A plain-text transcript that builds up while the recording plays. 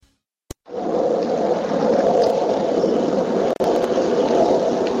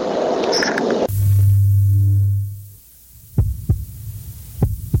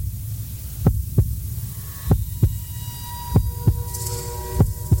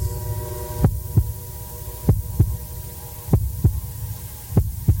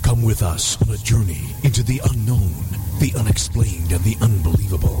Come with us on a journey into the unknown, the unexplained, and the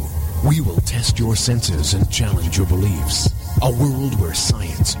unbelievable. We will test your senses and challenge your beliefs. A world where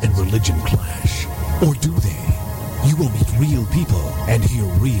science and religion clash. Or do they? You will meet real people and hear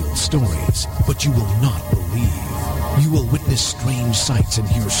real stories, but you will not believe. You will witness strange sights and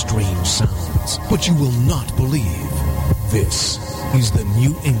hear strange sounds, but you will not believe. This is the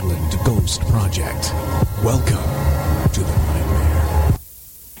New England Ghost Project. Welcome to the nightmare.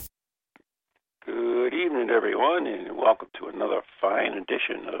 Good evening, everyone, and welcome to another fine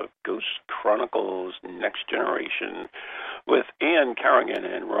edition of Ghost Chronicles Next Generation with Ann Carrigan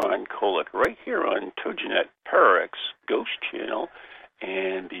and Ron Kolick right here on TogiNet, Pararex, Ghost Channel,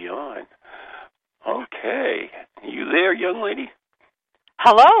 and beyond. Okay. You there, young lady?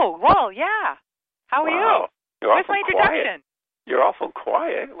 Hello. Well, yeah. How are you? What's my introduction? You're awful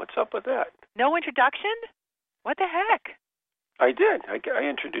quiet. What's up with that? No introduction? What the heck? I did. I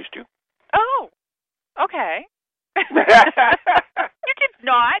introduced you. Oh, okay. You did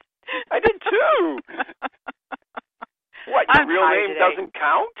not. I did too. What, your real name doesn't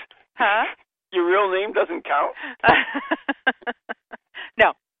count? Huh? Your real name doesn't count?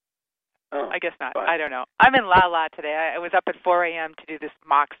 No. Oh, I guess not. fine. I don't know. I'm in La La today. I was up at 4 a.m. to do this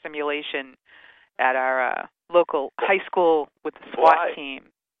mock simulation at our local high school with the SWAT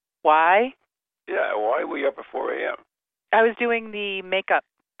team. Why? Yeah, why were you up at 4 a.m.? I was doing the makeup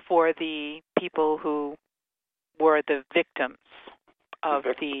for the people who were the victims of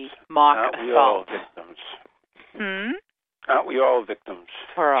the mock Aren't we assault. all victims? Aren't we all victims?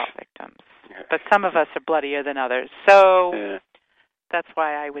 We're all victims. Yeah. But some of us are bloodier than others. So Yeah. that's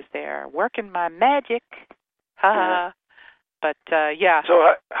why I was there, working my magic. Ha. But, yeah.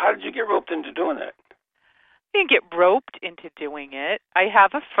 So how did you get roped into doing that? I didn't get roped into doing it. I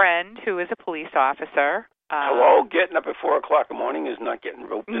have a friend who is a police officer. Hello? Getting up at 4 o'clock in the morning is not getting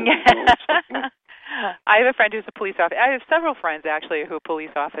roped into doing something? I have a friend who's a police officer. I have several friends, actually, who are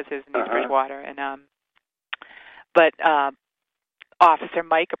police officers in East Bridgewater. And, but Officer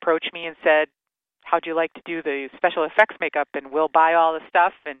Mike approached me and said, how'd you like to do the special effects makeup? And we'll buy all the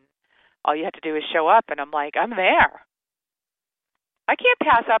stuff, and all you have to do is show up. And I'm like, I'm there. I can't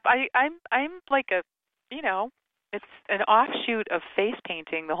pass up. I'm like a, it's an offshoot of face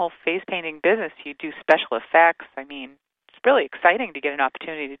painting, the whole face painting business. You do special effects. I mean, it's really exciting to get an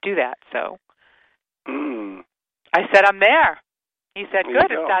opportunity to do that. So I said, I'm there. He said,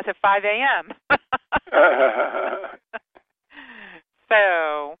 good, it starts at 5 a.m.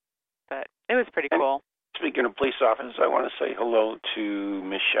 So, but it was pretty cool. Speaking of police officers, I want to say hello to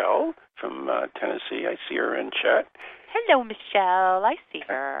Michelle from Tennessee. I see her in chat. Hello, Michelle. I see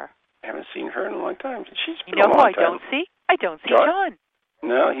her. I haven't seen her in a long time. She's been You know a who long I time. don't see? I don't see John.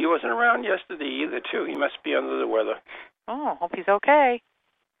 No, he wasn't around yesterday either, too. He must be under the weather. Oh, hope he's okay.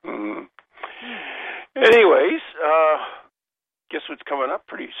 Anyways, guess what's coming up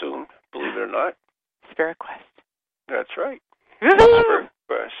pretty soon, believe it or not? Spirit Quest. That's right. Woo-hoo! Spirit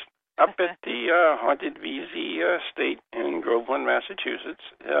Quest. Up at the Haunted VZ Estate in Groveland, Massachusetts.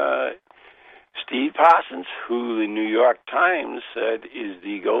 Steve Parsons, who the New York Times said is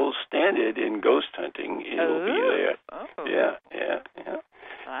the gold standard in ghost hunting, will be there. Oh. Yeah.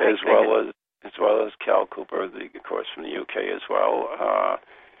 As well as Cal Cooper, of course, from the UK as well.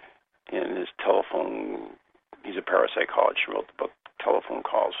 In his telephone, he's a parapsychologist. He wrote the book Telephone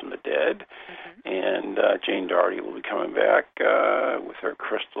Calls from the Dead. And Jane Doherty will be coming back with her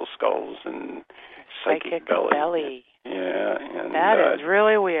crystal skulls and psychic belly. Yeah. And that is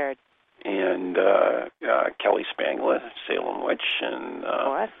really weird. And Kelly Spangler, Salem Witch, and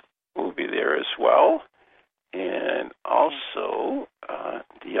will be there as well. And also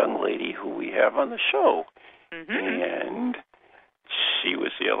the young lady who we have on the show. And she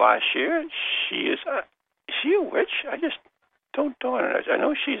was here last year. Is she a witch? I just don't know. I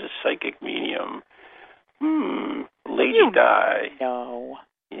know she's a psychic medium. Lady Di. No.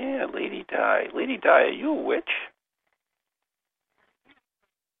 Yeah, Lady Di. Lady Di, are you a witch?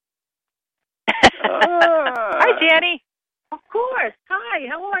 Hi, Danny. Of course. Hi,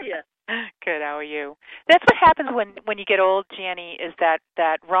 how are you? Good, how are you? That's what happens when you get old, Janny, is that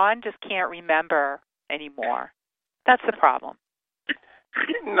Ron just can't remember anymore. That's the problem.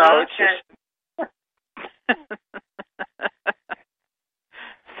 No, it's just...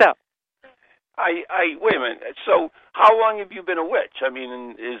 So. Wait a minute. So, how long have you been a witch? I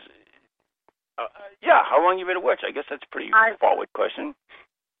mean, how long have you been a witch? I guess that's a pretty forward question.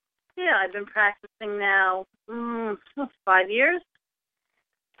 Yeah, I've been practicing now 5 years.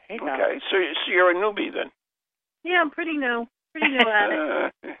 Okay, so you're a newbie then? Yeah, I'm pretty new at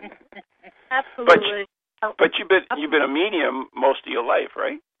it. Absolutely. But you've been a medium most of your life,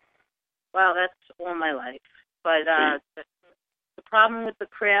 right? Wow, that's all my life. But the problem with the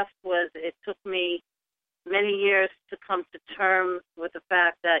craft was it took me many years to come to terms with the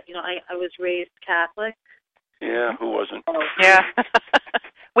fact that, I was raised Catholic. Yeah, who wasn't? Yeah.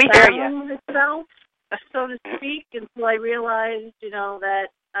 We hear you. Myself, so to speak, until I realized, that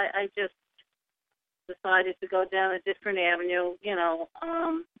I just decided to go down a different avenue,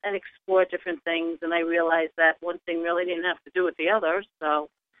 and explore different things. And I realized that one thing really didn't have to do with the other. So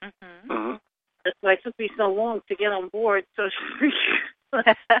that's why it took me so long to get on board. So do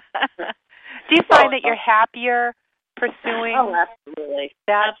you find that you're happier pursuing? Oh, absolutely.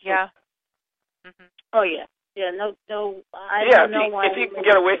 That, yeah. Mm-hmm. Oh, yeah. Yeah, no, I don't know why. If you can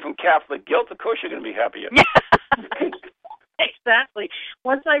get away from Catholic guilt, of course you're going to be happier. Exactly.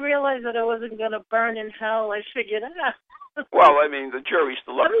 Once I realized that I wasn't going to burn in hell, I figured out. Well, I mean, the jury's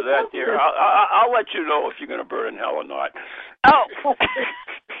still up to that, dear. I'll let you know if you're going to burn in hell or not. Oh.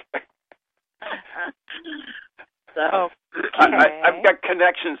 So, I've got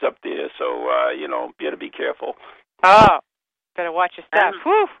connections up there, so, better be careful. Oh, better watch your step.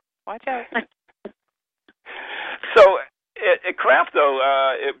 Whew, watch out. So, a craft, though,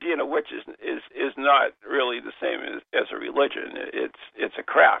 being a witch is not really the same as a religion. It's a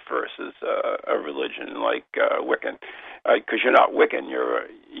craft versus a religion like Wiccan, because you're not Wiccan. You're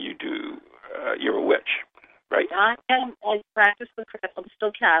a witch, right? I practice the craft. I'm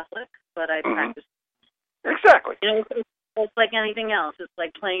still Catholic, but I practice. Exactly. It's like anything else. It's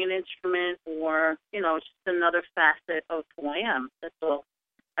like playing an instrument, or it's just another facet of who I am. That's all.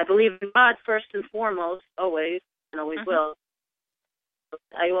 I believe in God first and foremost, always, and always will.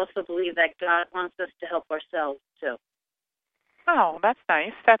 I also believe that God wants us to help ourselves too. Oh, that's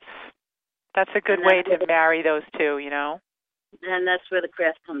nice. That's a good way to marry those two, And that's where the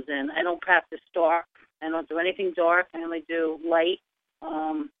craft comes in. I don't practice dark. I don't do anything dark. I only do light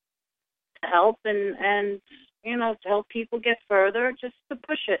to help and to help people get further, just to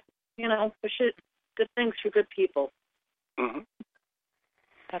push it. Push it. Good things for good people. Mm-hmm.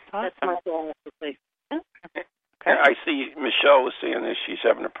 That's awesome. That's my philosophy. Yeah. Okay. I see Michelle was saying that she's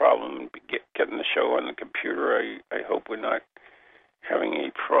having a problem getting the show on the computer. I hope we're not having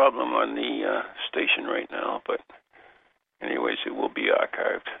a problem on the station right now, but anyways, it will be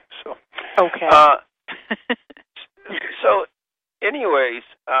archived. So okay. So, anyways,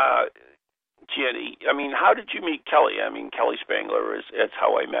 Jenny, I mean, how did you meet Kelly? I mean, Kelly Spangler is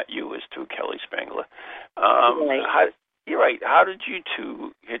how I met you, is through Kelly Spangler. Right. You're right. How did you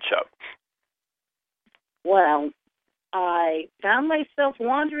two hitch up? Well, I found myself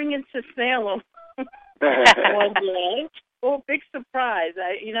wandering into Salem one day. Oh, big surprise.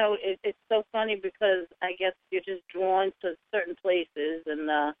 It's so funny because I guess you're just drawn to certain places. And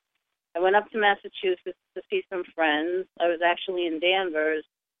I went up to Massachusetts to see some friends. I was actually in Danvers.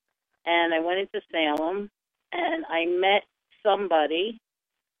 And I went into Salem, and I met somebody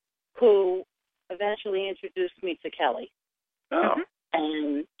who eventually introduced me to Kelly. Oh.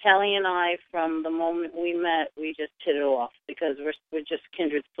 And Kelly and I, from the moment we met, we just hit it off because we're just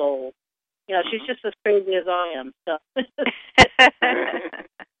kindred souls. She's just as crazy as I am. So it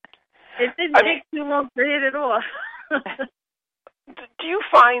didn't take too long to hit it off. Do you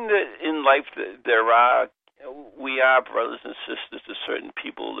find that in life that we are brothers and sisters to certain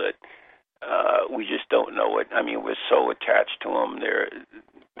people that we just don't know it? I mean, we're so attached to them.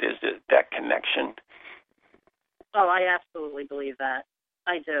 There's that connection. Oh, I absolutely believe that.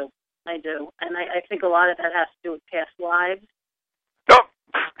 I do. And I think a lot of that has to do with past lives. Oh.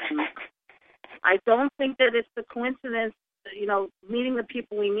 I don't think that it's a coincidence, meeting the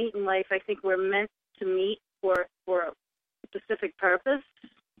people we meet in life. I think we're meant to meet for a specific purpose.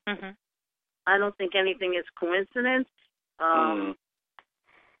 Mm-hmm. I don't think anything is coincidence. And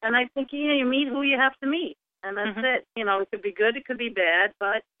I think, you meet who you have to meet. And that's it. It could be good, it could be bad,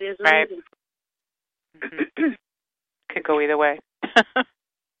 but there's a reason. Mm-hmm. Could go either way.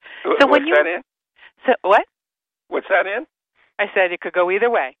 So what's that in? So what? What's that in? I said it could go either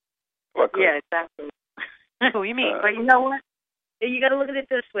way. What could? Yeah, exactly. Who you mean? But you know what? You got to look at it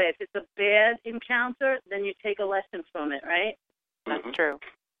this way. If it's a bad encounter, then you take a lesson from it, right? That's true.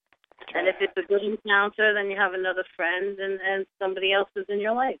 And if it's a good encounter, then you have another friend and somebody else is in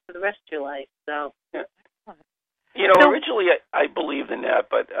your life for the rest of your life. So, yeah. Originally I believed in that,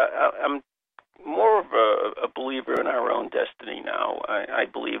 but I'm more of a believer in our own destiny now. I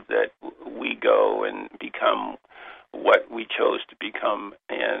believe that we go and become what we chose to become,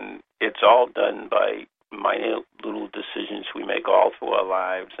 and it's all done by minute little decisions we make all through our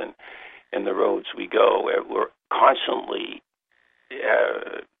lives and the roads we go. We're constantly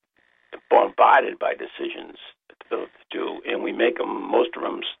bombarded by decisions to do, and we make them, most of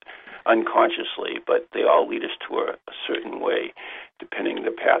them, unconsciously, but they all lead us to a certain way, depending on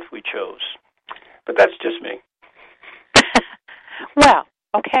the path we chose. But that's just me. Well,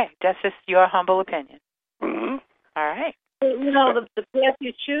 okay, that's just your humble opinion. Mm-hmm. All right. You know, the path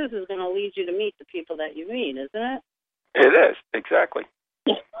you choose is going to lead you to meet the people that you meet, isn't it? It is, exactly.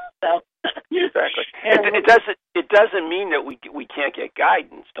 So. Exactly. It doesn't mean that we can't get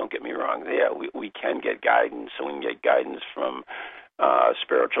guidance. Don't get me wrong. There, we can get guidance, and we can get guidance from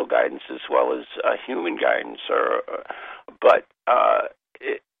spiritual guidance as well as human guidance. But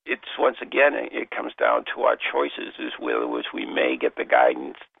it's once again, it comes down to our choices. Is whether we may get the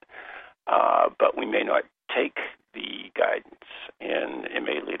guidance, but we may not take the guidance, and it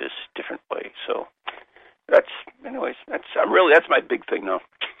may lead us a different way. So that's my big thing now.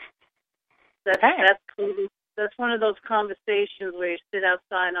 That's cool. That's one of those conversations where you sit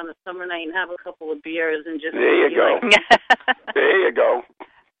outside on a summer night and have a couple of beers and just. There you go. There you go.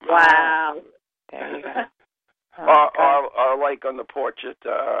 Wow. There you go. Or like on the porch at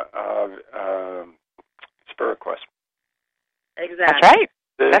Spirit Quest. Exactly. That's right.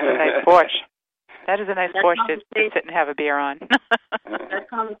 That's a nice porch. That is a nice porch to sit and have a beer on. That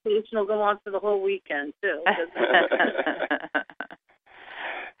conversation will go on for the whole weekend, too.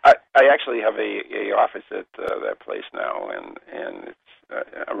 I actually have a office at that place now, and it's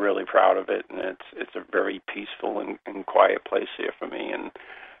I'm really proud of it, and it's a very peaceful and quiet place here for me, and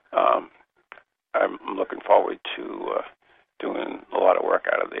I'm looking forward to doing a lot of work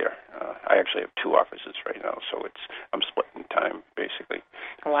out of there. I actually have 2 offices right now, so I'm splitting time basically.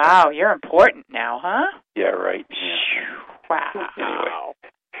 Wow, you're important now, huh? Yeah, right. Yeah. Wow. Anyway.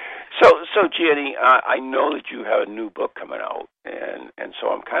 So Jenny, I know that you have a new book coming out, and so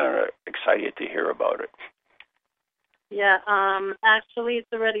I'm kind of excited to hear about it. Yeah, actually,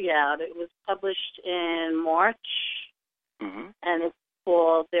 it's already out. It was published in March, and it's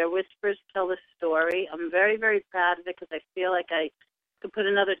called "Their Whispers Tell the Story." I'm very, very proud of it because I feel like I could put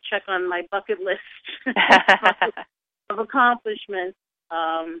another check on my bucket list of accomplishments.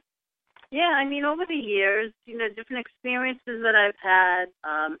 Yeah, I mean, over the years, different experiences that I've had,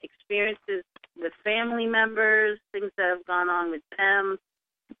 experiences with family members, things that have gone on with them.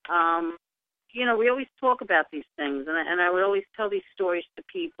 We always talk about these things, and I would always tell these stories to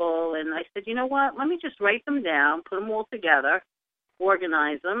people, and I said, you know what, let me just write them down, put them all together,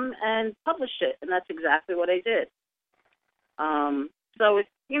 organize them, and publish it, and that's exactly what I did. So it's,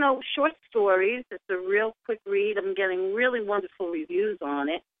 short stories. It's a real quick read. I'm getting really wonderful reviews on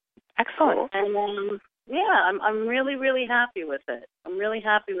it. Excellent. And I'm really, really happy with it. I'm really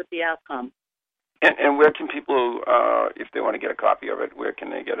happy with the outcome. And where can people, if they want to get a copy of it, where can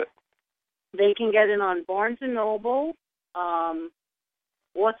they get it? They can get it on Barnes & Noble,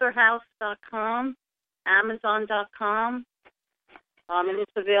 authorhouse.com, Amazon.com, and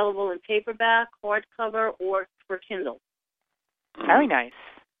it's available in paperback, hardcover, or for Kindle. Very nice.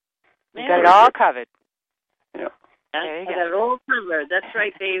 You got it all covered. Yeah. I got it all covered. That's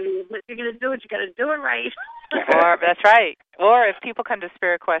right, baby. If you're going to do it, you got to do it right. That's right. Or if people come to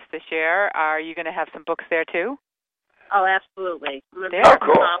Spirit Quest this year, are you going to have some books there too? Oh, absolutely. Oh,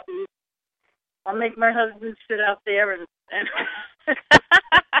 cool. I'll make my husband sit out there and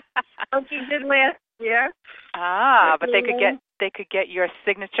like he did last year. But they could get your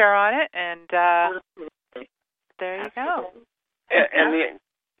signature on it, and there you go. And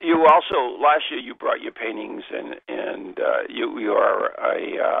you also, last year you brought your paintings, and you are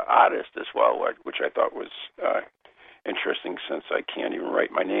a artist as well, which I thought was interesting since I can't even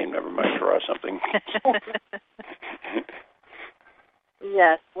write my name, never mind draw something.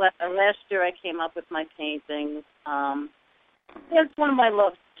 Yes, last year I came up with my paintings. It's one of my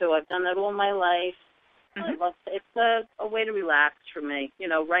loves too. I've done that all my life. It's a way to relax for me,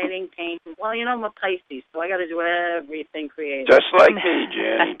 writing, painting. Well, I'm a Pisces, so I got to do everything creative. Just like me,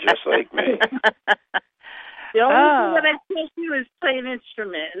 Jenny, just like me. The only thing that I can't do is play an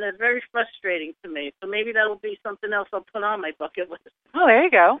instrument, and that's very frustrating to me. So maybe that'll be something else I'll put on my bucket list. Oh, there you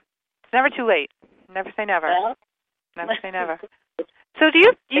go. It's never too late. Never say never. Well, never say never. So do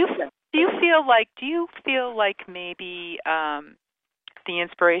you feel like maybe the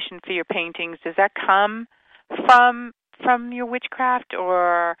inspiration for your paintings, does that come from your witchcraft,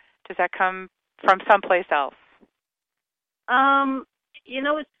 or does that come from someplace else?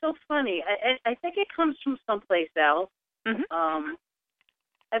 It's so funny. I think it comes from someplace else.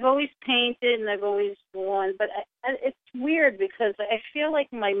 I've always painted and I've always drawn, but it's weird because I feel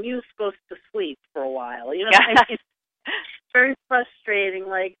like my muse goes to sleep for a while. It's very frustrating.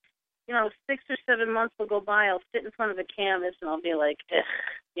 Like, 6 or 7 months will go by, I'll sit in front of a canvas and I'll be like,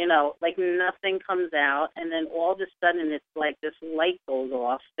 ugh, like nothing comes out. And then all of a sudden it's like this light goes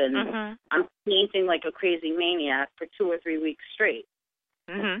off and I'm painting like a crazy maniac for 2 or 3 weeks straight.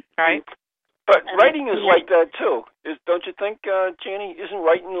 Right. But writing is like that too. Don't you think, Janie? Isn't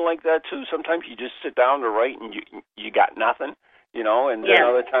writing like that too? Sometimes you just sit down to write and you got nothing, and then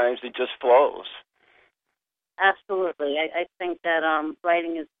other times it just flows. Absolutely. I think that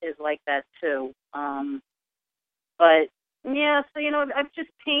writing is like that too. But yeah, so I've just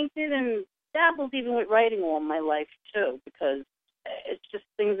painted and dabbled even with writing all my life too, because it's just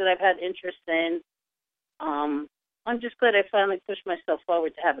things that I've had interest in. I'm just glad I finally pushed myself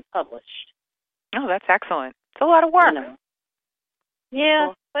forward to have it published. Oh, that's excellent. It's a lot of work. Yeah,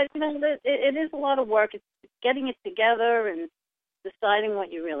 cool. But it is a lot of work. It's getting it together and deciding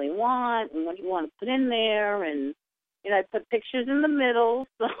what you really want and what you want to put in there, and I put pictures in the middle.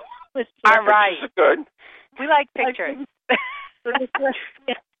 So all right, pictures are good. We like pictures.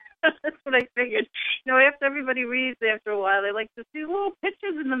 That's what I figured. After everybody reads, after a while, they like to see little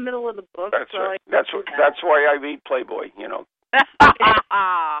pictures in the middle of the book. That's right. That's why I read Playboy.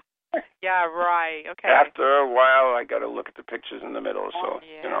 Yeah, right. Okay. After a while, I got to look at the pictures in the middle. So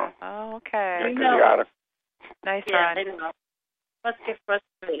Oh, okay. You gotta. Nice run. Yeah, I know. Must get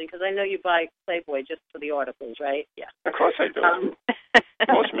frustrating because I know you buy Playboy just for the articles, right? Yeah. Of course I do.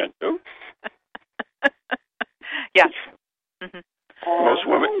 Most men do. Yeah.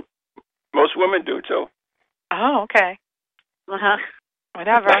 Most women do too. Oh, okay.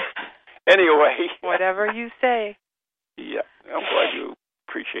 Whatever. Anyway. Whatever you say. Yeah, I'm glad you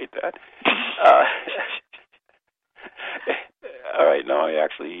appreciate that. All right, now I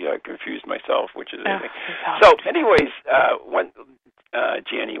actually confused myself, which is anything. So, anyways,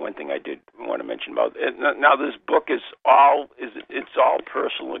 Janie, one thing I did want to mention about it, now this book it's all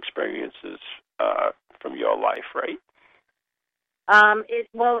personal experiences from your life, right?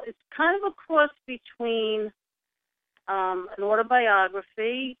 It's kind of a cross between an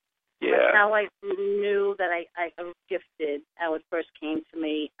autobiography. Yeah. Like how I knew that I was gifted, how it first came to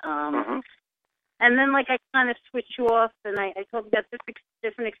me. And then, I kind of switch off, and I talk about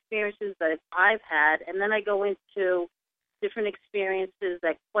different experiences that I've had, and then I go into different experiences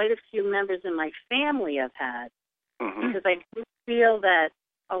that quite a few members in my family have had, because I do feel that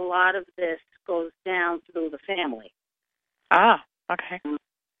a lot of this goes down through the family. Ah, okay.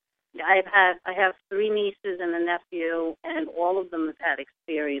 I have 3 nieces and a nephew, and all of them have had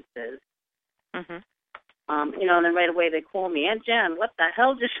experiences. And then right away they call me, Aunt Jen, what the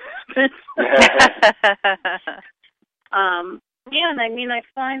hell just happened? And I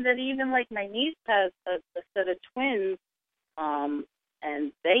find that even my niece has a set of twins,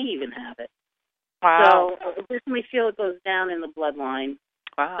 and they even have it. Wow. So it definitely feel it goes down in the bloodline.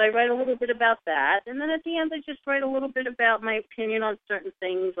 Wow. So I write a little bit about that, and then at the end I just write a little bit about my opinion on certain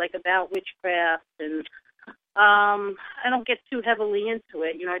things, like about witchcraft, and I don't get too heavily into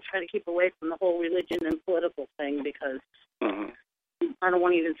it. I try to keep away from the whole religion and political thing because I don't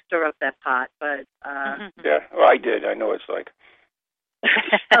want to even stir up that pot. But yeah, well, I did. I know it's like.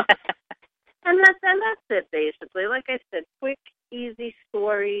 and that's it basically. Like I said, quick, easy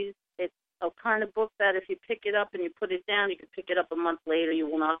stories. It's a kind of book that if you pick it up and you put it down, you can pick it up a month later. You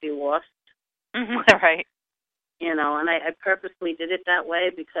will not be lost. Right. And I purposely did it that way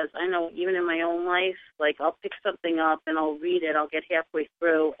because I know even in my own life, I'll pick something up and I'll read it, I'll get halfway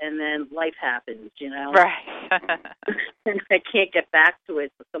through, and then life happens, Right. And I can't get back to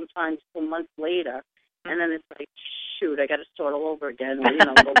it sometimes 2 months later, and then it's like, shoot, I got to start all over again, or,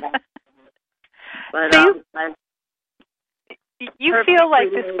 go back. But so you feel like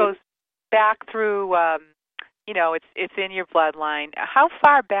this goes back through, it's in your bloodline. How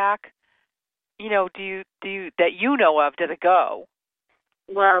far back? Do you that you know of, does it go?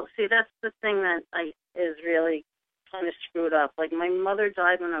 Well, see, that's the thing that is really kind of screwed up. My mother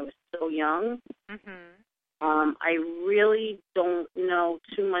died when I was so young. I really don't know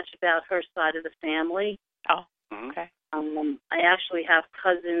too much about her side of the family. Oh, okay. I actually have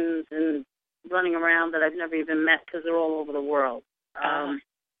cousins and running around that I've never even met because they're all over the world.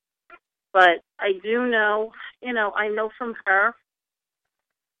 But I do know, I know from her.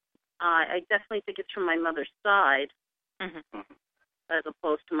 I definitely think it's from my mother's side, as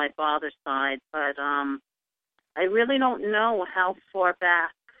opposed to my father's side. But I really don't know how far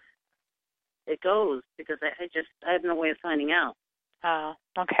back it goes because I have no way of finding out. Oh,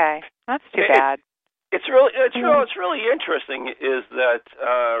 okay, that's too bad. It's really interesting. Is that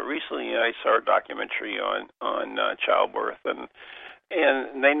recently I saw a documentary on childbirth, and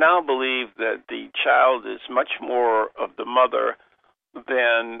they now believe that the child is much more of the mother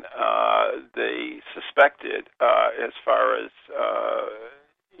than they suspected, as far as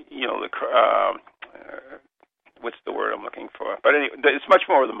the what's the word I'm looking for? But anyway, it's much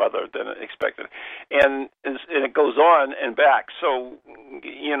more of the mother than expected, and it goes on and back. So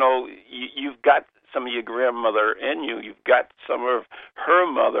you've got some of your grandmother in you. You've got some of her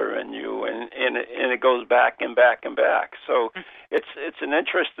mother in you, and it goes back and back and back. So it's an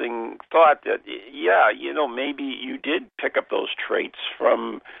interesting thought that maybe you did pick up those traits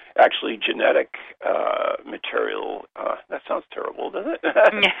from actually genetic material. That sounds terrible, doesn't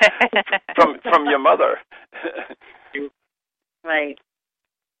it? from your mother. Right.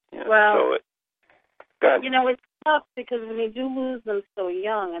 Yeah, well, so go ahead. It's tough because when you do lose them so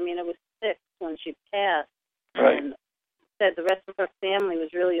young, I mean, it was 6 when she passed, right. And said the rest of her family was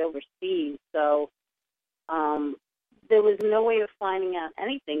really overseas, so there was no way of finding out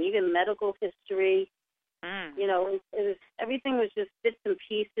anything, even medical history. It was, everything was just bits and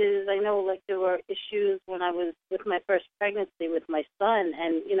pieces. I know, like, there were issues when I was with my first pregnancy with my son,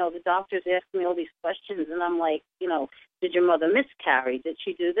 and, the doctors asked me all these questions, and I'm like, did your mother miscarry? Did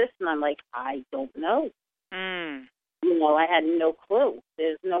she do this? And I'm like, I don't know. I had no clue.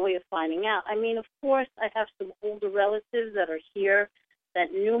 There's no way of finding out. I mean, of course, I have some older relatives that are here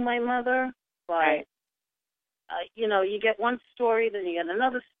that knew my mother, but, right. You get one story, then you get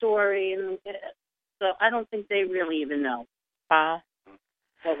another story, and so I don't think they really even know. Wow.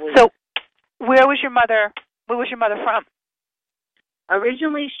 So, where was your mother from?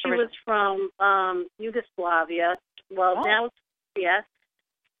 Originally, she was from Yugoslavia. Well, now it's yes.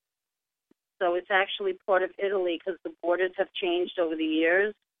 So it's actually part of Italy because the borders have changed over the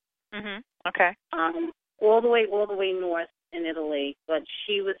years. Okay. All the way north in Italy, but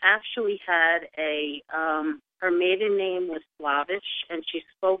she was actually had her maiden name was Slavish, and she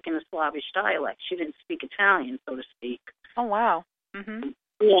spoke in a Slavish dialect. She didn't speak Italian, so to speak. Oh, wow.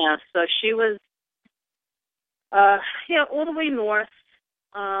 Yeah, so she was, all the way north,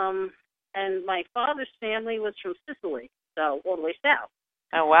 and my father's family was from Sicily, so all the way south.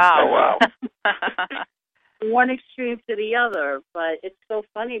 Oh, wow. Oh, wow. One extreme to the other, but it's so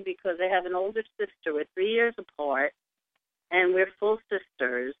funny because I have an older sister. We're 3 years apart, and we're full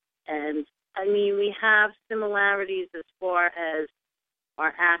sisters, and I mean, we have similarities as far as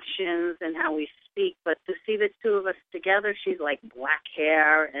our actions and how we speak, but to see the two of us together, she's like black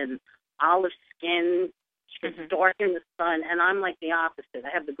hair and olive skin. She's dark in the sun, and I'm like the opposite. I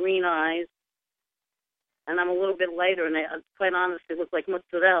have the green eyes, and I'm a little bit lighter, and I quite honestly look like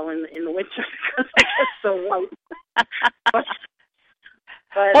mozzarella in the winter because I get so white. but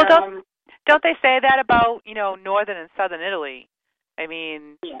well, don't they say that about, northern and southern Italy? I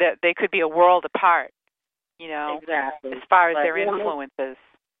mean, that they could be a world apart, exactly. as far as their influences.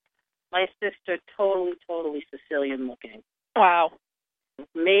 My sister, totally Sicilian looking. Wow.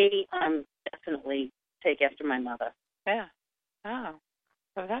 Me, I'm definitely take after my mother. Yeah. Oh.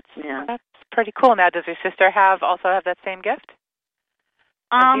 So that's pretty cool. Now, does your sister also have that same gift?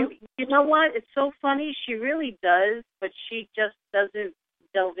 You know what? It's so funny. She really does, but she just doesn't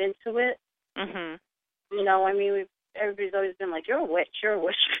delve into it. I mean, everybody's always been like, you're a witch.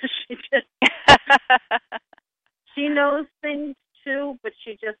 She knows things too, but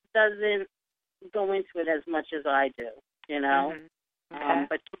she just doesn't go into it as much as I do, Okay.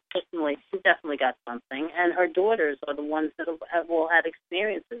 But she definitely got something. And her daughters are the ones that have all had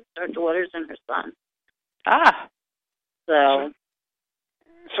experiences, her daughters and her son. Ah. So,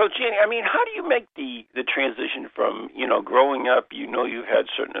 Jeannie, I mean, how do you make the transition from, growing up, you had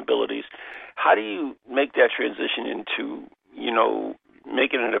certain abilities. How do you make that transition into,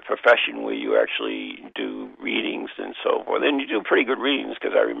 making it a profession where you actually do readings and so forth? And you do pretty good readings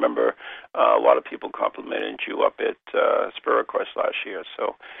because I remember a lot of people complimented you up at Spirit Quest last year.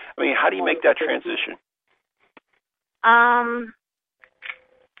 So, I mean, how do you make that transition?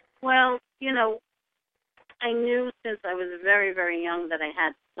 Well, I knew since I was very, very young that I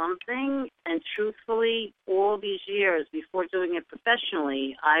had something, and truthfully, all these years before doing it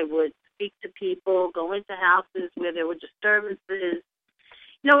professionally, I would speak to people, go into houses where there were disturbances.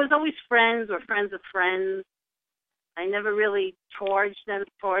 It was always friends or friends of friends. I never really charged them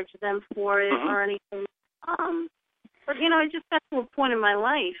for it or anything. But, I just got to a point in my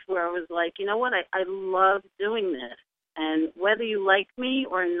life where I was like, you know what, I love doing this. And whether you like me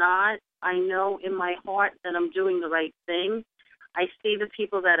or not, I know in my heart that I'm doing the right thing. I see the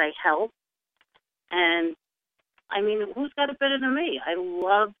people that I help. And, I mean, who's got it better than me? I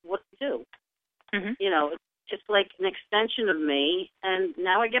love what I do. It's just like an extension of me, and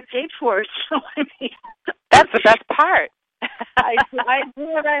now I get paid for it. So, I mean, that's the best part. I do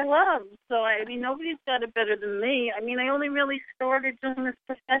what I love. So, I mean, nobody's got it better than me. I mean, I only really started doing this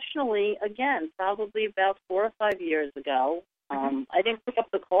professionally, again, probably about 4 or 5 years ago. I didn't pick up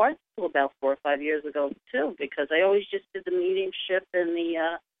the cards until about 4 or 5 years ago, too, because I always just did the mediumship and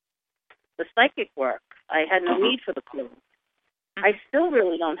the psychic work. I had no need for the cards. I still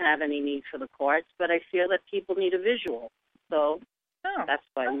really don't have any need for the cards, but I feel that people need a visual. So that's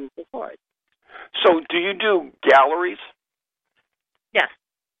why I need the cards. So do you do galleries? Yes.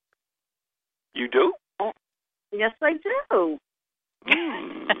 You do? Yes, I do.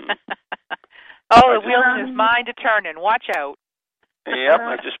 The wheels in his mind are turning. Watch out. Yep,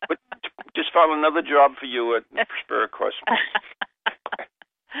 I just found another job for you at Spirit Course.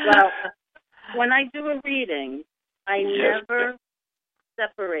 Well, when I do a reading, I never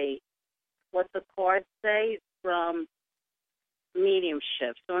separate what the cards say from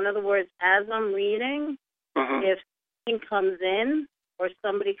mediumship. So in other words, as I'm reading, if something comes in or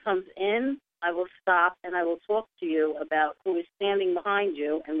somebody comes in, I will stop and I will talk to you about who is standing behind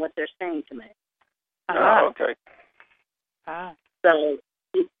you and what they're saying to me. Oh, okay. Oh. So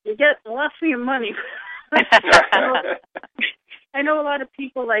you get a lot for your money. I know a lot of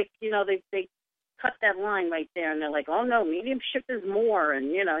people, like, you know, they cut that line right there, and they're like, oh, no, mediumship is more,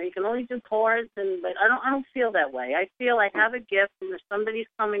 and, you know, you can only do cards, but I don't feel that way. I feel I have a gift, and if somebody's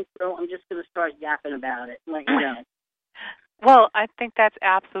coming through, I'm just going to start yapping about it, like, you know. Well, I think that's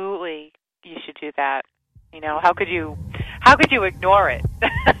absolutely, you should do that. You know, how could you ignore it?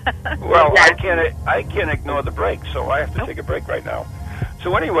 Well, I can't ignore the break, so I have to take a break right now.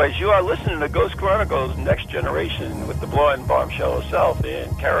 So anyways, you are listening to Ghost Chronicles Next Generation with the blonde bombshell herself,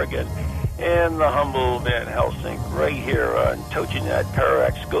 Ann Carrigan, and the humble Van Helsing, right here on TogiNet,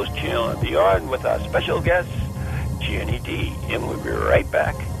 Parax, Ghost Channel, and beyond with our special guest, Jenny D. And we'll be right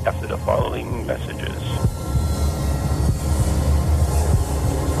back after the following messages.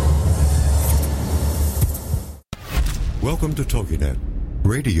 Welcome to TogiNet,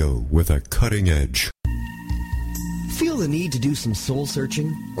 radio with a cutting edge. Feel the need to do some soul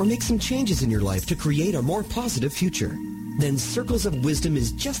searching or make some changes in your life to create a more positive future? Then Circles of Wisdom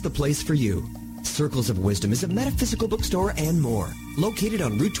is just the place for you. Circles of Wisdom is a metaphysical bookstore and more, located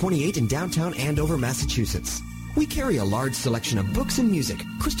on Route 28 in downtown Andover, Massachusetts. We carry a large selection of books and music,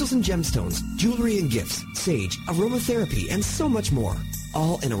 crystals and gemstones, jewelry and gifts, sage, aromatherapy, and so much more,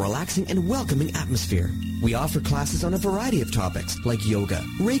 all in a relaxing and welcoming atmosphere. We offer classes on a variety of topics like yoga,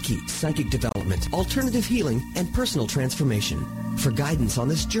 Reiki, psychic development, alternative healing, and personal transformation. For guidance on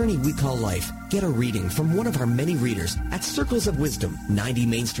this journey we call life, get a reading from one of our many readers at Circles of Wisdom, 90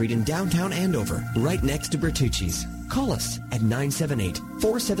 Main Street in downtown Andover, right next to Bertucci's. Call us at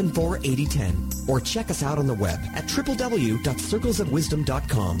 978-474-8010 or check us out on the web at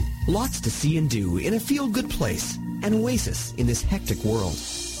www.circlesofwisdom.com. Lots to see and do in a feel-good place, an oasis in this hectic world.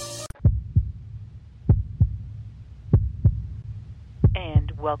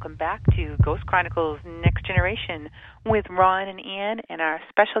 And welcome back to Ghost Chronicles Next Generation with Ron and Ann and our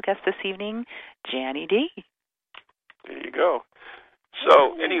special guest this evening, Janny D. There you go.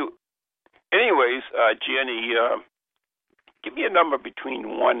 So, anyways, Jenny, give me a number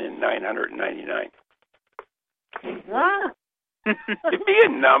between 1 and 999. What? Give me a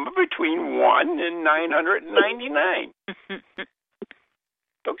number between 1 and 999.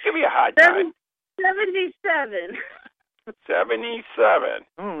 Don't give me a hard time. 77. 77.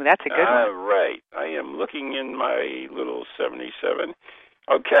 Ooh, that's a good one. All right. I am looking in my little 77.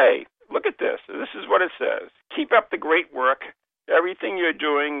 Okay, look at this. This is what it says. Keep up the great work. Everything you're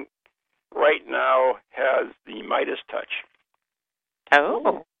doing right now has the Midas touch.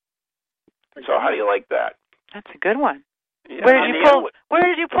 Oh. So how do you like that? That's a good one. Yeah, Where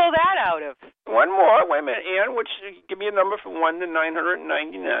did you pull that out of? One more. Wait a minute, Ann. Give me a number from 1 to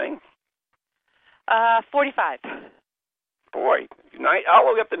 999. 45. Boy, all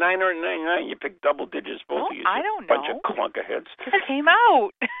the way up to 999, you pick double digits, both of you. I don't bunch know. Of clunkerheads. It came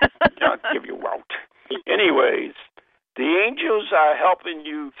out. I'll give you out. Anyways, the angels are helping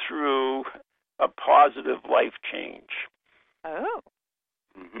you through a positive life change. Oh.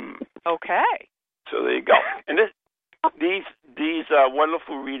 Mm-hmm. Okay. So there you go. And these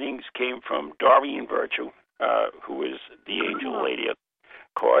wonderful readings came from Doreen Virtue, who is the angel lady, of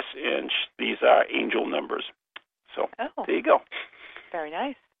course, and these are angel numbers. So there you go. Very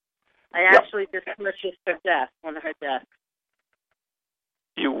nice. I actually just purchased her deck, one of her decks.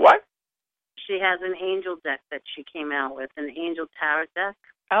 You what? She has an angel deck that she came out with, an angel tarot deck.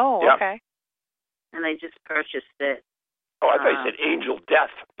 Oh, okay. And I just purchased it. Oh, I thought you said angel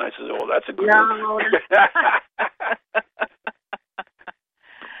death. I said, oh, that's a good one.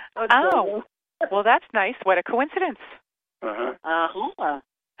 Oh, well, that's nice. What a coincidence. Wait a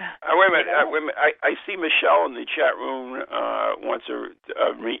minute. I see Michelle in the chat room wants a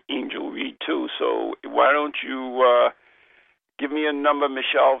angel read too. So why don't you give me a number,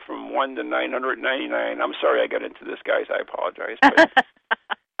 Michelle, from 1 to 999. I'm sorry I got into this, guys. I apologize. But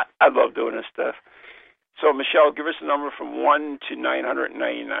I love doing this stuff. So, Michelle, give us a number from 1 to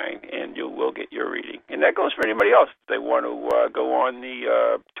 999, and you will get your reading. And that goes for anybody else. If they want to go on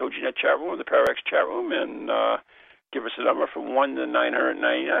the TogiNet chat room, the Pararex chat room, and give us a number from 1 to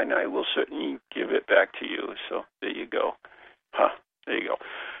 999, I will certainly give it back to you. So, there you go. There you go.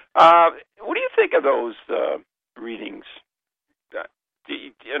 What do you think of those readings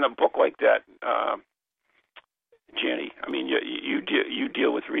in a book like that? Jenny, I mean, you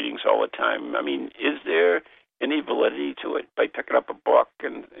deal with readings all the time. I mean, is there any validity to it by picking up a book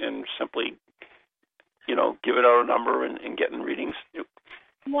and simply, giving out a number and getting readings?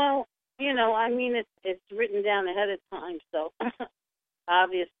 Well, I mean, it's written down ahead of time, so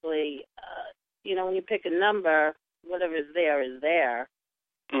obviously, when you pick a number, whatever is there is there.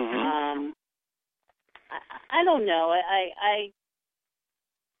 Mm-hmm. I don't know.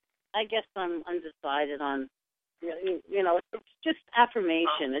 I guess I'm undecided on. It's just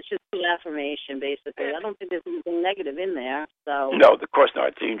affirmation. It's just good affirmation, basically. I don't think there's anything negative in there. So no, of course not.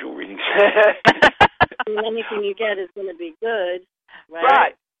 It's angel readings. Anything you get is going to be good, right?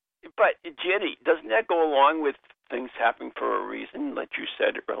 Right. But, Jenny, doesn't that go along with things happening for a reason, like you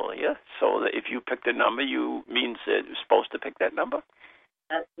said earlier? So that if you picked a number, you means that you're supposed to pick that number?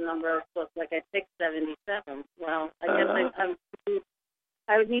 That's the number. Like I picked 77. Well, I guess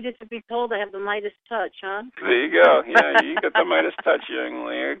I needed to be told I have the Midas touch, huh? There you go. Yeah, you got the Midas touch, young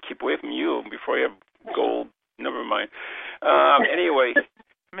lady. Keep away from you before you have gold. Never mind. Anyway.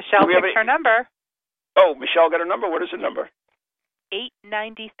 Michelle picked her number. Oh, Michelle got a number? What is her number?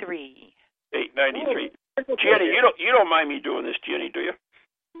 893. 893. Jenny, you don't mind me doing this, Jenny, do you?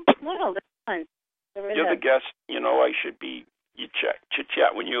 No, that's fine. You're the guest. I should be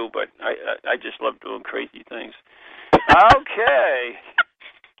chit-chat with you, but I just love doing crazy things. Okay.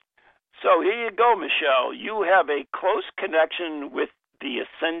 So here you go, Michelle. You have a close connection with the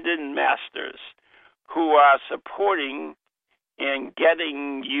Ascended Masters who are supporting and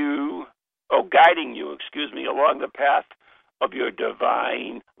guiding you, along the path of your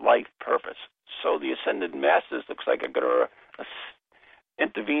divine life purpose. So the Ascended Masters looks like are going to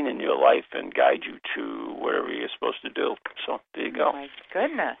intervene in your life and guide you to wherever you're supposed to do. So there you go. Oh, my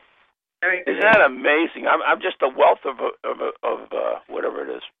goodness. Isn't that amazing? I'm just a wealth of whatever it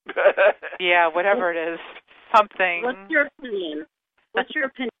is. Yeah, whatever it is, something. What's your opinion? What's your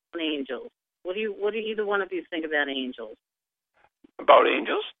opinion on angels? What do either one of you think about angels? About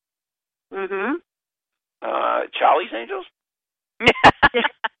angels? Mm-hmm. Charlie's angels?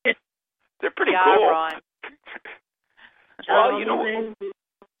 They're pretty cool. Ron. Well,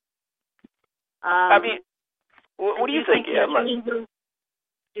 I mean, what do you think, Ann?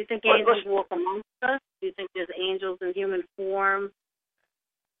 Do you think angels walk amongst us? Do you think there's angels in human form?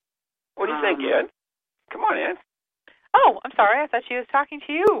 What do you think, Ann? Come on, Ann. Oh, I'm sorry. I thought she was talking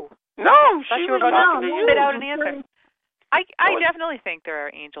to you. No, she was about to spit out an answer. I definitely think there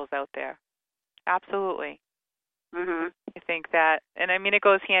are angels out there. Absolutely. Mm-hmm. I think that, and I mean, it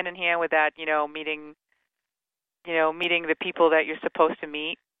goes hand in hand with that, meeting the people that you're supposed to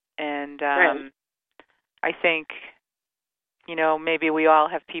meet. And right. I think, maybe we all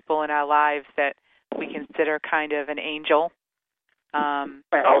have people in our lives that we consider kind of an angel.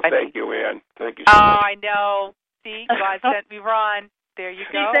 Thank you, Ann. Thank you so much. I know. See, God sent me Ron. There you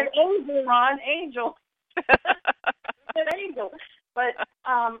go. He said angel, Ron, angel. He said angel. But,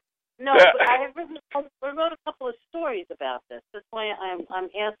 no, but I wrote a couple of stories about this. That's why I'm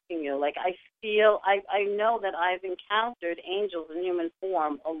asking you. Like, I know that I've encountered angels in human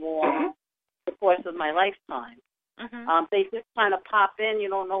form along the course of my lifetime. Mm-hmm. They just kind of pop in. You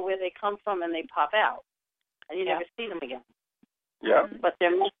don't know where they come from, and they pop out, and you never see them again. Yeah. But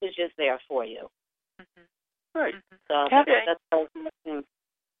their message is there for you. Mm-hmm. Right. So that's what I'm saying.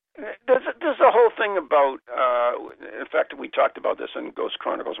 There's a whole thing about, in fact, we talked about this in Ghost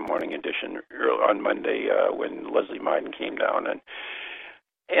Chronicles Morning Edition on Monday when Leslie Martin came down.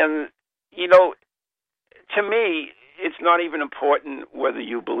 And to me, it's not even important whether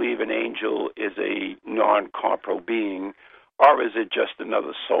you believe an angel is a non-corporeal being or is it just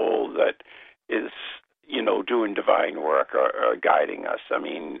another soul that is, doing divine work or guiding us. I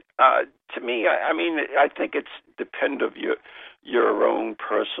mean, to me, I think it's dependent of your own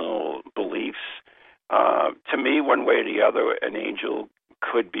personal beliefs. To me, one way or the other, an angel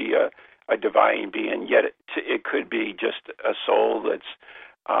could be a divine being, yet it could be just a soul that's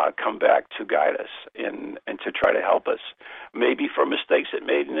come back to guide us and to try to help us, maybe for mistakes it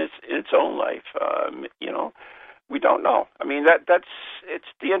made in its own life. We don't know. I mean, it's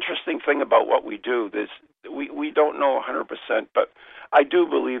the interesting thing about what we do. We don't know 100%, but I do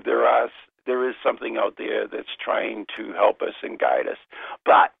believe there is something out there that's trying to help us and guide us.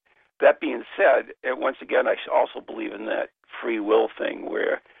 But that being said, and once again, I also believe in that free will thing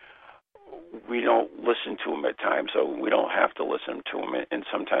where we don't listen to them at times, so we don't have to listen to them, and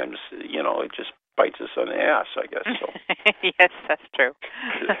sometimes, it just bites us on the ass, I guess. So. Yes, that's true.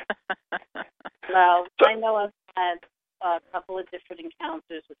 Well, I know I've had a couple of different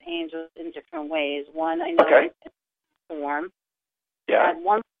encounters with angels in different ways. One, I know in form. Yeah. At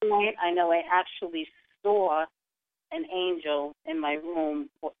one point, I know I actually saw an angel in my room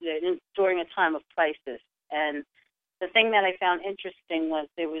during a time of crisis. And the thing that I found interesting was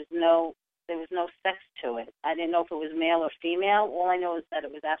there was no sex to it. I didn't know if it was male or female. All I know is that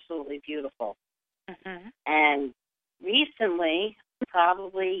it was absolutely beautiful. Mm-hmm. And recently,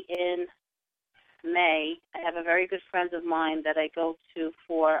 probably in May, I have a very good friend of mine that I go to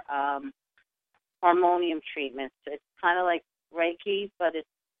for harmonium treatments. It's kind of like Reiki, but it's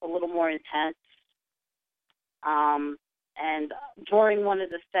a little more intense. And during one of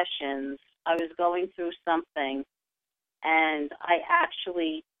the sessions, I was going through something, and I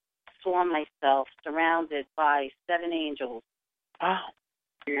actually saw myself surrounded by 7 angels. Wow.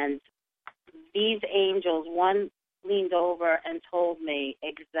 And these angels, one leaned over and told me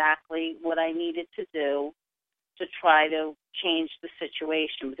exactly what I needed to do to try to change the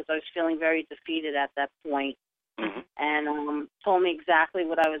situation, because I was feeling very defeated at that point. Mm-hmm. And told me exactly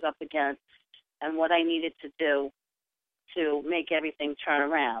what I was up against and what I needed to do to make everything turn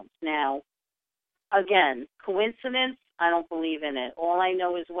around. Now, again, coincidence, I don't believe in it. All I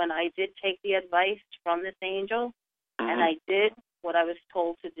know is when I did take the advice from this angel, mm-hmm. and I did what I was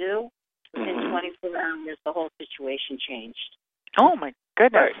told to do, within mm-hmm. 24 hours, the whole situation changed. Oh, my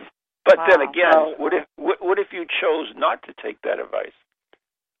goodness. Right. But wow. then again, what if you chose not to take that advice?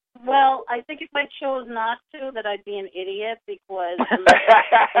 Well, I think if I chose not to, that I'd be an idiot, because...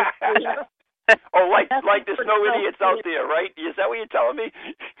 like there's no idiots out there, right? Is that what you're telling me?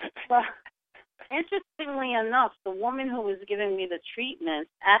 Well, interestingly enough, the woman who was giving me the treatment,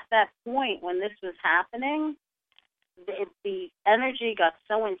 at that point when this was happening, the energy got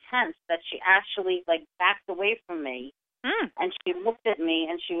so intense that she actually, backed away from me. And she looked at me,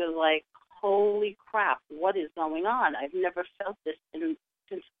 and she was like, holy crap, what is going on? I've never felt this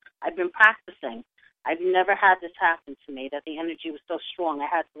since I've been practicing. I've never had this happen to me, that the energy was so strong. I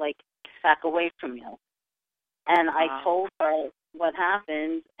had to, back away from you. And wow. I told her what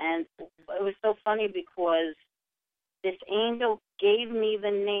happened, and it was so funny because this angel gave me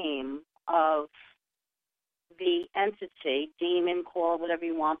the name of the entity, demon, call it whatever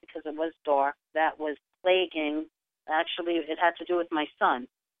you want, because it was dark, that was plaguing. Actually, it had to do with my son.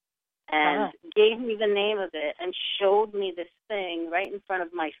 And gave me the name of it and showed me this thing right in front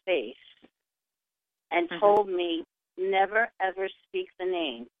of my face and told me, never, ever speak the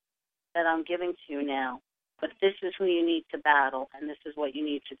name that I'm giving to you now, but this is who you need to battle, and this is what you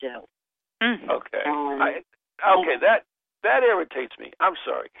need to do. Okay. That irritates me. I'm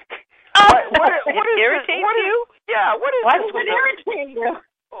sorry. What irritates you? Yeah, what is Why this? Why does it irritate you?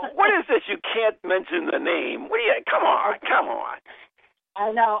 What is this? You can't mention the name. Come on. I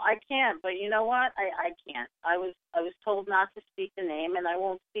know, I can't, but you know what? I can't. I was told not to speak the name, and I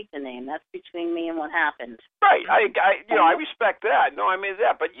won't speak the name. That's between me and what happened. Right. I respect that. No, I mean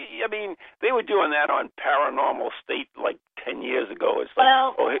that. But they were doing that on Paranormal State 10 years ago. It's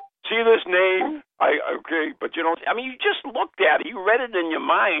see this name? Okay, but you don't. I mean, you just looked at it. You read it in your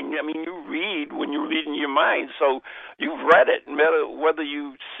mind. I mean, you read when you read in your mind. So you've read it, no matter whether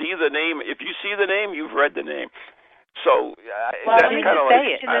you see the name. If you see the name, you've read the name. So that's kind of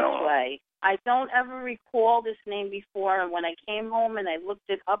this way. I don't ever recall this name before, and when I came home and I looked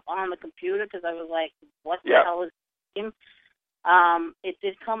it up on the computer because I was like, what the hell is this name? It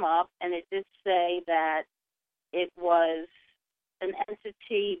did come up, and it did say that it was an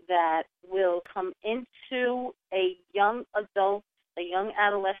entity that will come into a young adult, a young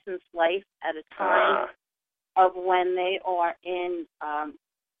adolescent's life at a time of when they are in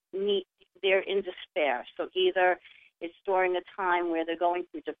need. They're in despair. So either it's during a time where they're going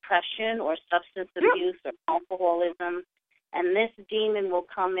through depression or substance abuse or alcoholism, and this demon will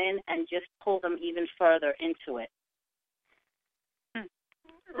come in and just pull them even further into it.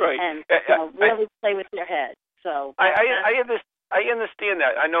 Right. And really play with their head. So I understand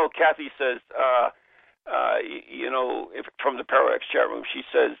that. I know Kathy says, from the Parallax chat room, she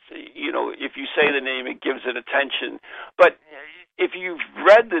says, if you say the name, it gives it attention. But if you've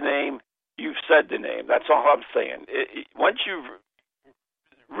read the name, you've said the name. That's all I'm saying. Once you've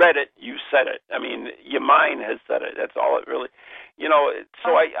read it, you said it. I mean, your mind has said it. That's all it really,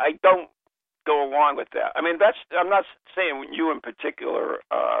 so I don't go along with that. I mean, I'm not saying you in particular,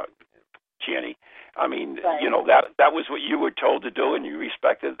 Jenny. I mean, that was what you were told to do and you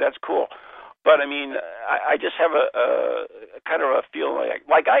respected. That's cool. But I mean, I just have a kind of a feeling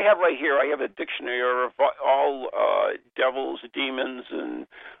like I have right here. I have a dictionary of all devils, demons, and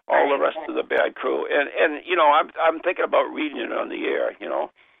all the rest of the bad crew. And I'm thinking about reading it on the air.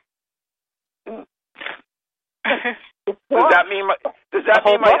 Does that mean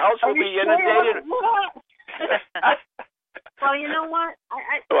my house will be inundated? Well, you know what?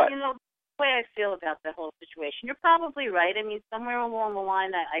 The way I feel about the whole situation, you're probably right. I mean, somewhere along the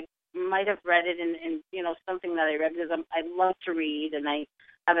line, I might have read it in something that I read, because I love to read and I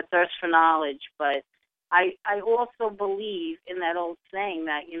have a thirst for knowledge. But I also believe in that old saying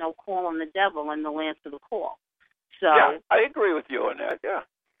that, call on the devil and they'll answer the call. So yeah, I agree with you on that. Yeah.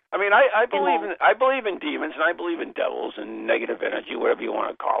 I mean, I believe in demons, and I believe in devils and negative energy, whatever you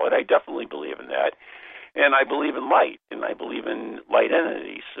want to call it. I definitely believe in that. And I believe in light, and I believe in light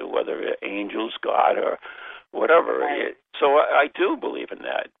entities, so whether angels, God, or whatever. Right. So I do believe in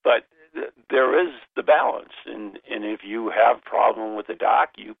that. But there is the balance, and if you have a problem with the dark,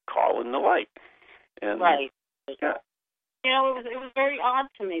 you call in the light. And, right. Yeah. It was very odd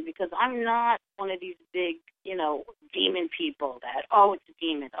to me, because I'm not one of these big, demon people that, it's a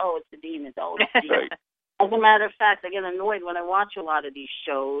demon, it's a demon, it's a demon. Right. As a matter of fact, I get annoyed when I watch a lot of these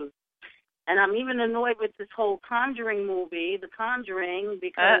shows, and I'm even annoyed with this whole Conjuring movie, The Conjuring,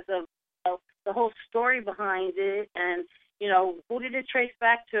 because of the whole story behind it, and, who did it trace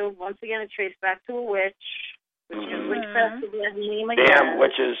back to? Once again, it traced back to a witch. Witchcraft is their name again. Damn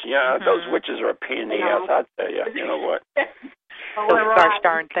witches, yeah, those witches are a pain in the ass, I'll tell you. You know what? Those gosh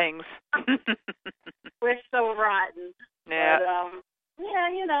darn things. We're so rotten. Yeah.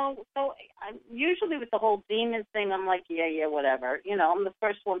 But, so usually with the whole demon thing, I'm like, yeah, whatever. I'm the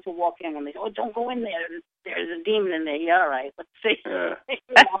first one to walk in when they go, don't go in there. There's a demon in there. Yeah, all right, let's see. Yeah.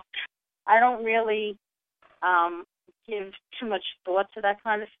 I don't really give too much thought to that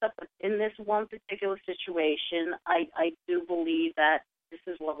kind of stuff, but in this one particular situation, I do believe that this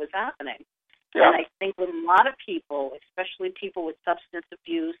is what was happening. Yeah. And I think with a lot of people, especially people with substance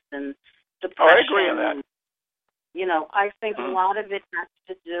abuse and depression, I agree on that. I think a lot of it has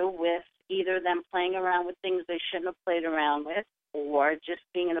to do with either them playing around with things they shouldn't have played around with, or just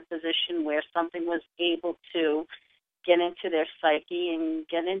being in a position where something was able to get into their psyche and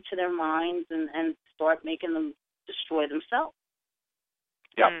get into their minds and start making them destroy themselves.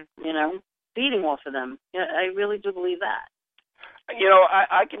 Yeah. Feeding off of them. Yeah, I really do believe that.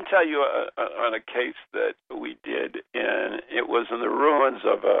 I can tell you on a case that we did, and it was in the ruins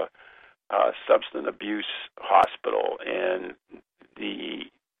of a substance abuse hospital, and the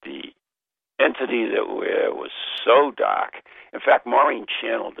entity that was so dark. In fact, Maureen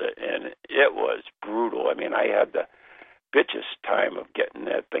channeled it, and it was brutal. I mean, I had the bitchest time of getting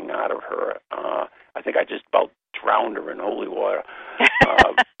that thing out of her. I think I just about drowned her in holy water.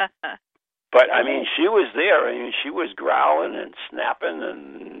 But, I mean, she was there. I mean, she was growling and snapping,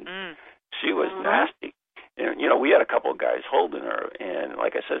 and she was nasty. And, we had a couple of guys holding her, and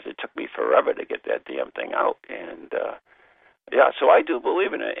like I said, it took me forever to get that damn thing out. And, so I do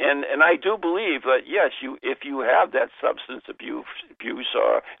believe in it. And I do believe that, yes, if you have that substance abuse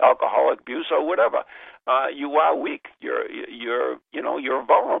or alcoholic abuse or whatever, you are weak. You're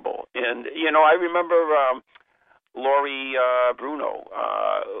vulnerable. And, I remember Lori Bruno,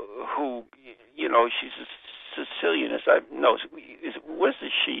 who, she's a Sicilian. What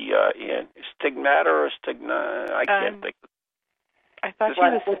is she in? Stigmata or Stigma? I can't think. I thought she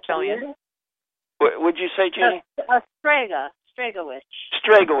was Sicilian. What would you say, Jenny? Stragowicz.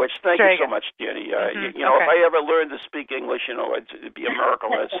 Stragowicz. Thank you so much, Jenny. If I ever learned to speak English, it'd be a miracle.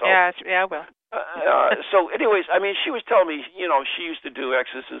 So. Yeah, I will. So, anyways, I mean, she was telling me, she used to do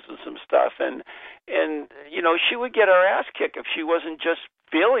exorcisms and some stuff, and she would get her ass kicked if she wasn't just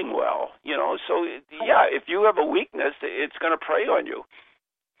feeling well, So, yeah, if you have a weakness, it's going to prey on you.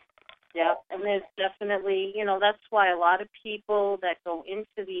 Yeah, and there's definitely, that's why a lot of people that go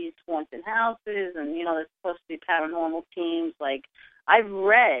into these haunted houses and, there's supposed to be paranormal teams, like I've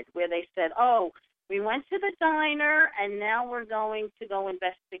read where they said, we went to the diner and now we're going to go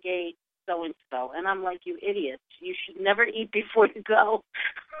investigate so-and-so. And I'm like, you idiots, you should never eat before you go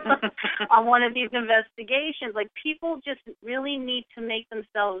on one of these investigations. Like, people just really need to make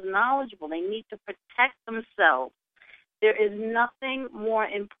themselves knowledgeable. They need to protect themselves. there is nothing more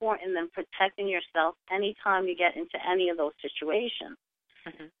important than protecting yourself anytime you get into any of those situations.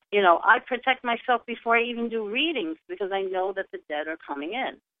 Mm-hmm. You know, I protect myself before I even do readings because I know that the dead are coming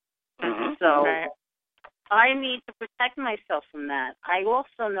in. Mm-hmm. So right. I need to protect myself from that. I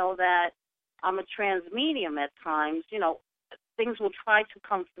also know that I'm a trans medium at times. You know, things will try to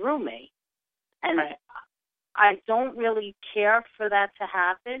come through me. And right. I don't really care for that to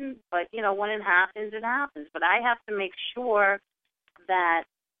happen, but, you know, when it happens, it happens. But I have to make sure that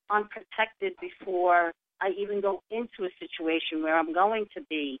I'm protected before I even go into a situation where I'm going to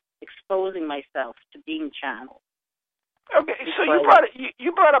be exposing myself to being channeled. Okay, so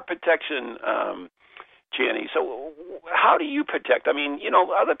you brought up protection, Jenny. So how do you protect? I mean, you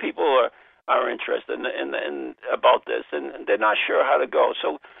know, other people are interested in about this, and they're not sure how to go.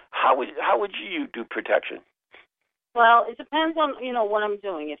 So how would you do protection? Well, it depends on, you know, what I'm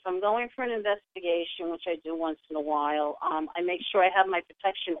doing. If I'm going for an investigation, which I do once in a while, I make sure I have my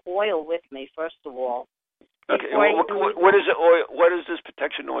protection oil with me, first of all. Okay, what is it? Oil? What is this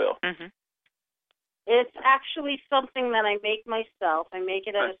protection oil? Mm-hmm. It's actually something that I make myself. I make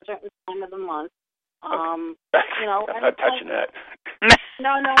it at a certain time of the month. Okay. You know, I'm not touching that. No,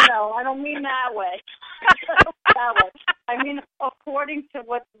 I don't mean that way. I mean according to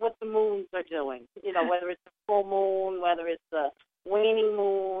what the moons are doing. You know, whether it's a full moon, whether it's a waning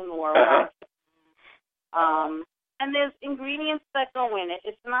moon, or and there's ingredients that go in it.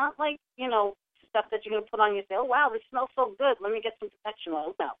 It's not like, you know, stuff that you're going to put on you and say, oh, wow, this smells so good. Let me get some protection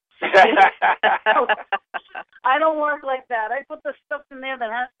oil. No. I don't work like that. I put the stuff in there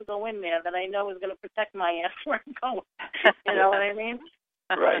that has to go in there that I know is going to protect my ass where I'm going. You know what I mean?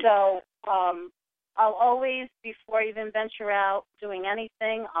 Right. So I'll always, before I even venture out doing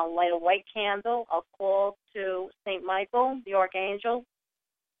anything, I'll light a white candle. I'll call to St. Michael, the Archangel,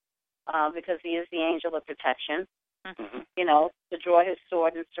 because he is the angel of protection. Mm-hmm. You know, to draw his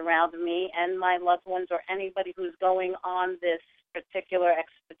sword and surround me and my loved ones or anybody who's going on this particular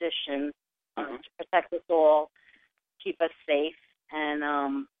expedition to protect us all, keep us safe.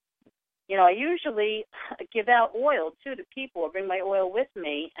 And, you know, I usually give out oil, too, to people, or bring my oil with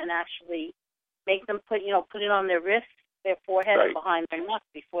me and actually make them put it on their wrists, their forehead, and behind their neck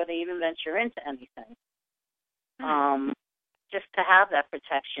before they even venture into anything. Just to have that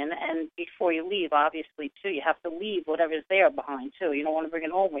protection. And before you leave, obviously, too, you have to leave whatever's there behind, too. You don't want to bring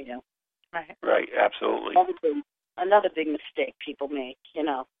it home with you. Right. Right, absolutely. Another big mistake people make, you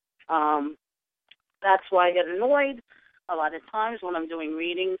know. That's why I get annoyed. A lot of times when I'm doing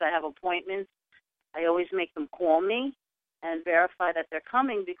readings, I have appointments, I always make them call me and verify that they're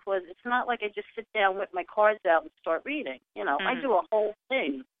coming, because it's not like I just sit down with my cards out and start reading. You know, I do a whole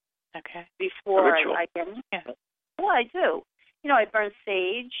thing before I get into it. Well, I do. You know, I burn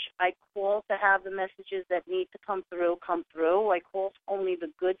sage. I call to have the messages that need to come through. I call only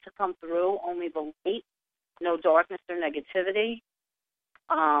the good to come through, only the light, no darkness or negativity.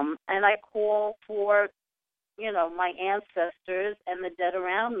 And I call for, you know, my ancestors and the dead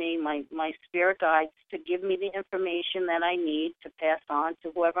around me, my spirit guides, to give me the information that I need to pass on to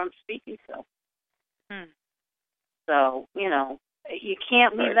whoever I'm speaking to. So, you know, you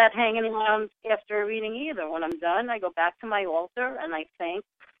can't leave that hanging around after a reading either. When I'm done, I go back to my altar and I thank,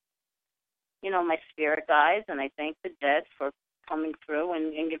 you know, my spirit guides, and I thank the dead for coming through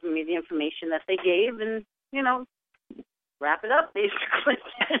and giving me the information that they gave, and, you know, wrap it up, basically.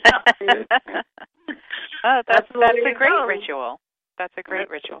 That's a great ritual. That's a great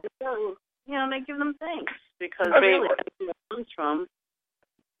ritual. You know, they give them thanks, because really that's where it comes from,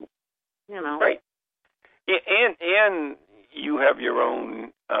 you know. Right. And you have your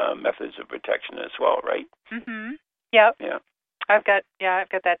own methods of protection as well, right? Mhm. Yep. Yeah. I've got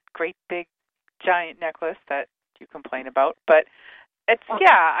that great big giant necklace that you complain about, but it's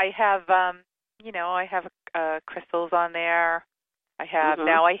I have you know, I have crystals on there. I have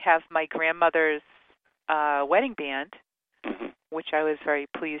now I have my grandmother's wedding band, which I was very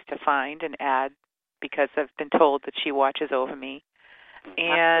pleased to find and add, because I've been told that she watches over me.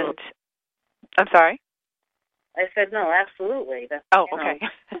 And I'm sorry? I said no, absolutely. That's, okay.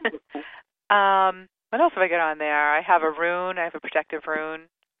 What else have I got on there? I have a rune. I have a protective rune.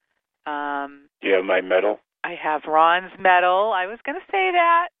 Do you have my medal? I have Ron's medal. I was going to say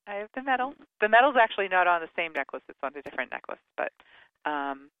that. I have the medal. The medal's actually not on the same necklace. It's on a different necklace. But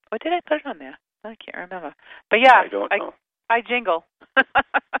what did I put it on there? I can't remember. But yeah, I don't know. I jingle.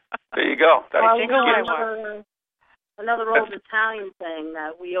 There you go. I jingle when I walk. Another old Italian thing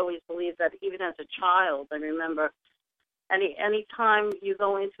that we always believe, that even as a child, I remember any time you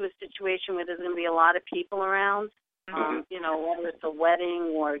go into a situation where there's going to be a lot of people around, you know, whether it's a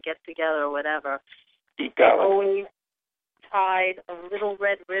wedding or a get-together or whatever, tied a little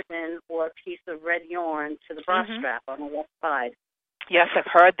red ribbon or a piece of red yarn to the bra strap on the left side. Yes,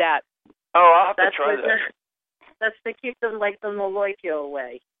 I've heard that. Oh, I'll have to try that. That's to keep them like the molecular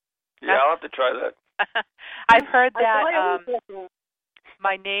away. Yeah, I'll have to try that. I've heard that.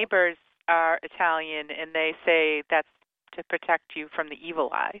 My neighbors are Italian, and they say that's to protect you from the evil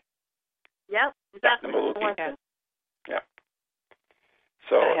eye. Yep, exactly. Yeah.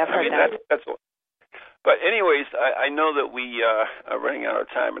 So I mean that's. But anyways, I know that we are running out of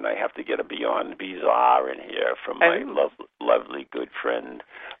time, and I have to get a Beyond Bizarre in here from my lovely good friend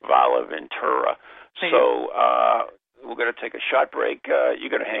Vala Ventura. So we're going to take a short break. You're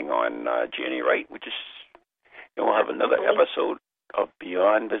going to hang on, Jenny, right? And we'll have another episode of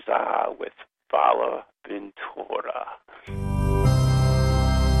Beyond Bizarre with Vala Ventura.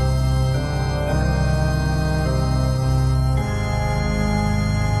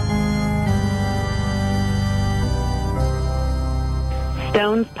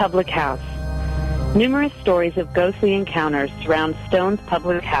 Stone's Public House. Numerous stories of ghostly encounters surround Stone's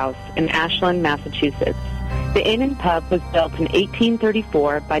Public House in Ashland, Massachusetts. The inn and pub was built in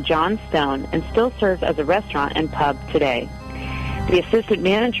 1834 by John Stone and still serves as a restaurant and pub today. The assistant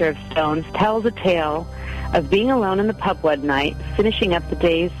manager of Stone's tells a tale of being alone in the pub one night, finishing up the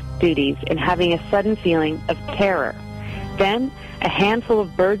day's duties, and having a sudden feeling of terror. Then, a handful of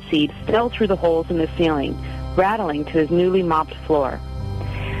birdseed fell through the holes in the ceiling, rattling to his newly mopped floor.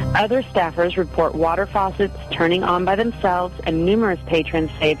 Other staffers report water faucets turning on by themselves, and numerous patrons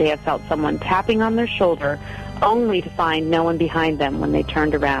say they have felt someone tapping on their shoulder, only to find no one behind them when they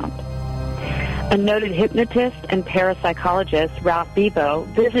turned around. A noted hypnotist and parapsychologist, Ralph Bebo,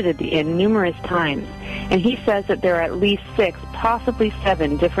 visited the inn numerous times, and he says that there are at least 6, possibly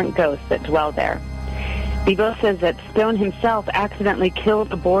 7 different ghosts that dwell there. Bebo says that Stone himself accidentally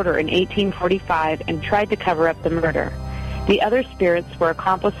killed a boarder in 1845 and tried to cover up the murder. The other spirits were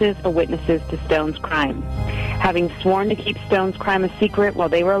accomplices or witnesses to Stone's crime. Having sworn to keep Stone's crime a secret while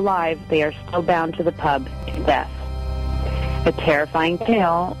they were alive, they are still bound to the pub in death. A terrifying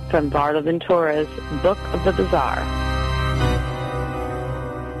tale from Vala Ventura's Book of the Bizarre.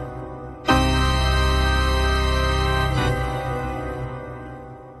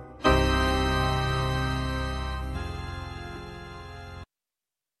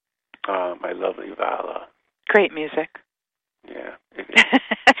 My lovely Vala. Great music. Yeah.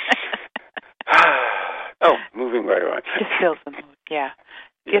 Moving right on. Just fills the mood. Yeah.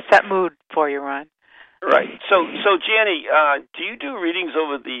 Gets that mood for you, Ron. Right. So Jenny, do you do readings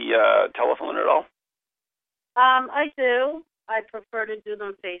over the telephone at all? I do. I prefer to do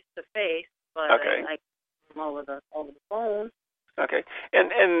them face to face, but okay. I do them over the phone. Okay.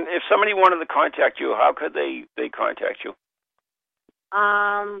 And if somebody wanted to contact you, how could they contact you?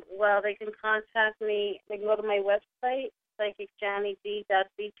 Well, they can contact me. They can go to my website,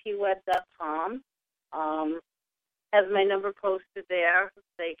 psychicjohnnyb.bpweb.com. Has my number posted there.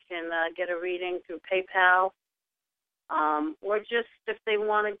 They can get a reading through PayPal. Or just if they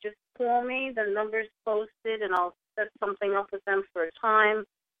want to just call me, the number's posted, and I'll set something up with them for a time,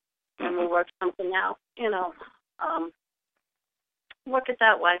 and we'll work something out. Work it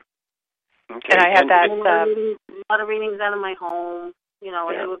that way. Okay. And I have that. A lot of readings out of my home.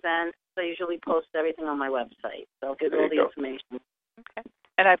 I do events. I usually post everything on my website. So I'll give all the information. Okay.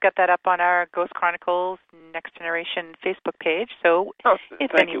 And I've got that up on our Ghost Chronicles Next Generation Facebook page. So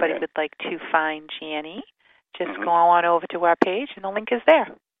if anybody would like to find Janny, just go on over to our page, and the link is there.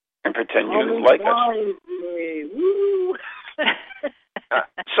 And pretend you like us.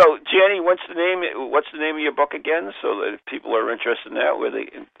 So, Jenny, what's the name of your book again, so that if people are interested in that, where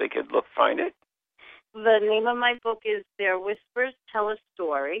they could find it? The name of my book is Their Whispers Tell a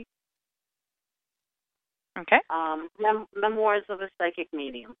Story. Okay. Memoirs of a Psychic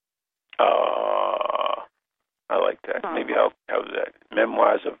Medium. I like that. Maybe I'll have that.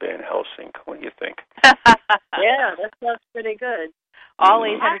 Memoirs of Van Helsing. What do you think? Yeah, that sounds pretty good. All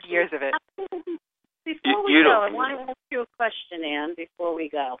 800 years of it. Before we go, I want to ask you a question, Ann, before we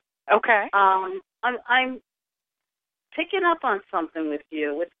go. Okay. I'm picking up on something with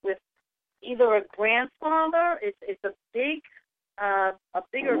you. With either a grandfather, it's a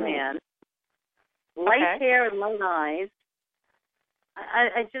bigger man, light hair and light eyes.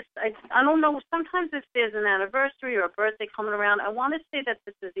 I don't know. Sometimes if there's an anniversary or a birthday coming around, I want to say that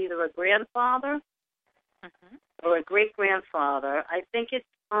this is either a grandfather or a great-grandfather. I think it's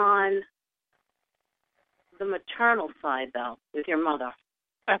on the maternal side, though, with your mother.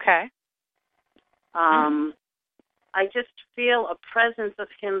 Okay. I just feel a presence of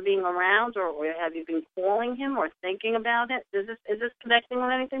him being around, or have you been calling him or thinking about it? Is this connecting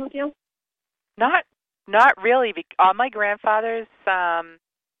with anything with you? Not Not really. All my grandfathers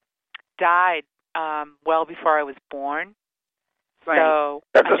died well before I was born. Right. So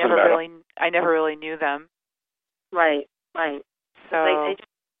That I doesn't never really knew them. Right. So I just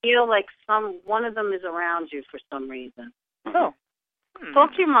feel like one of them is around you for some reason. Oh.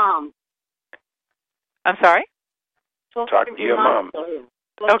 Talk to your mom. I'm sorry? Talk to your mom. Talk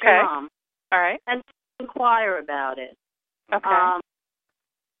Okay. to your mom. All right. And inquire about it. Okay.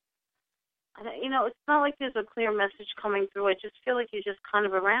 It's not like there's a clear message coming through. I just feel like you're just kind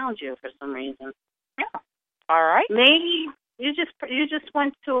of around you for some reason. Yeah. All right. Maybe you just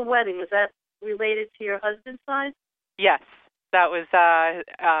went to a wedding. Was that related to your husband's side? Yes. That was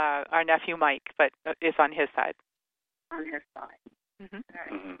our nephew Mike, but it's on his side. On his side. Mm-hmm. All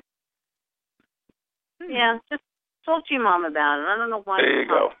right. Mm-hmm. Yeah, just talk to your mom about it. I don't know why. There you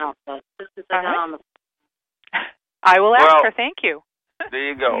go. But just as I got on the I will ask her. Thank you. There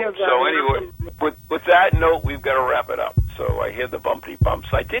you go. So anyway, with that note, we've got to wrap it up. So I hear the bumpty bumps.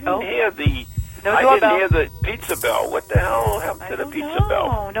 I didn't hear the pizza bell. What the hell happened to the pizza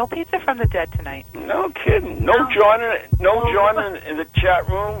bell? No pizza from the dead tonight. No kidding. No John in the chat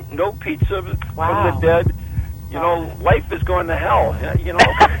room. No pizza from the dead. You know, life is going to hell. You know.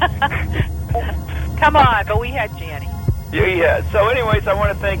 Come on, but we had Jenny. Yeah. So anyways, I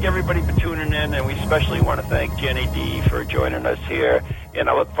want to thank everybody for tuning in, and we especially want to thank Jenny D for joining us here. And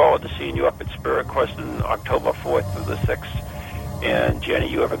I look forward to seeing you up at Spirit Quest on October 4th through the 6th. And Jenny,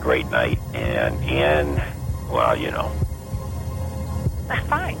 you have a great night. And Ann, well, you know.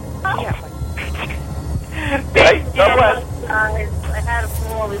 Fine. Yeah. Hey, God bless. I had a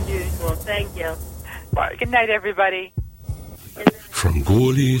ball as usual. Thank you. Bye. Good night, everybody. From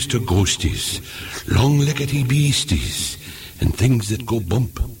ghoulies to ghosties, long-leggedy beasties, and things that go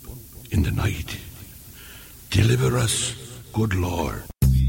bump in the night. Deliver us, good Lord.